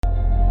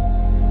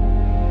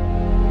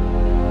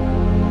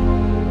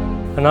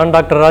நான்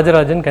doctor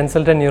Rajarajan,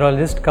 consultant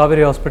neurologist,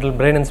 Kaveri hospital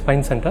brain and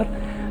spine centre.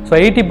 So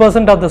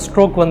 80% of the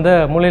stroke வந்து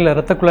மூளையில்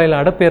இரத்த குழாயில்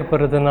அடைப்பு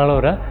ஏற்படுறதுனால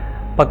ஒரு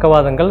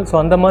பக்கவாதங்கள். ஸோ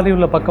அந்த மாதிரி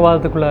உள்ள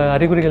பக்கவாதத்துக்குள்ள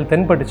அறிகுறிகள்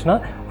தென்பட்டுச்சுன்னா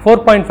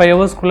 4.5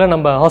 ஹவர்ஸ்க்குள்ளே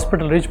நம்ம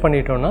ஹாஸ்பிட்டல் ரீச்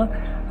பண்ணிட்டோன்னா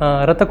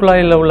இரத்த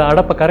குழாயில் உள்ள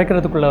அடைப்பை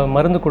கரைக்கிறதுக்குள்ள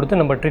மருந்து கொடுத்து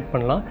நம்ம ட்ரீட்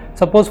பண்ணலாம்.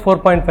 சப்போஸ்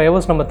 4.5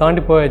 ஹவர்ஸ் நம்ம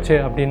தாண்டி போயாச்சு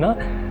அப்படின்னா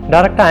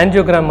டேரெக்டாக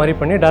ஆன்ஜியோகிராம் மாதிரி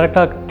பண்ணி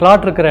டேரெக்டாக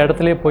கிளாட் இருக்கிற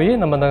இடத்துலேயே போய்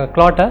நம்ம அந்த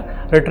கிளாட்டை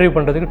ரிட்ரீவ்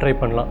பண்ணுறதுக்கு ட்ரை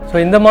பண்ணலாம். ஸோ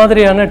இந்த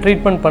மாதிரியான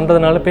ட்ரீட்மெண்ட்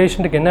பண்ணுறதுனால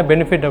பேஷண்ட்டுக்கு என்ன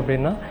பெனிஃபிட்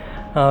அப்படின்னா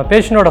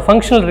பேஷண்ட்டோட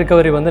ஃபங்க்ஷனல்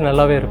ரிகவரி வந்து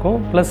நல்லாவே இருக்கும்.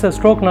 ப்ளஸ்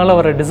ஸ்ட்ரோக்னால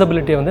வர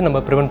டிசபிலிட்டியை வந்து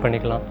நம்ம ப்ரிவென்ட்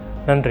பண்ணிக்கலாம்.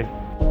 நன்றி.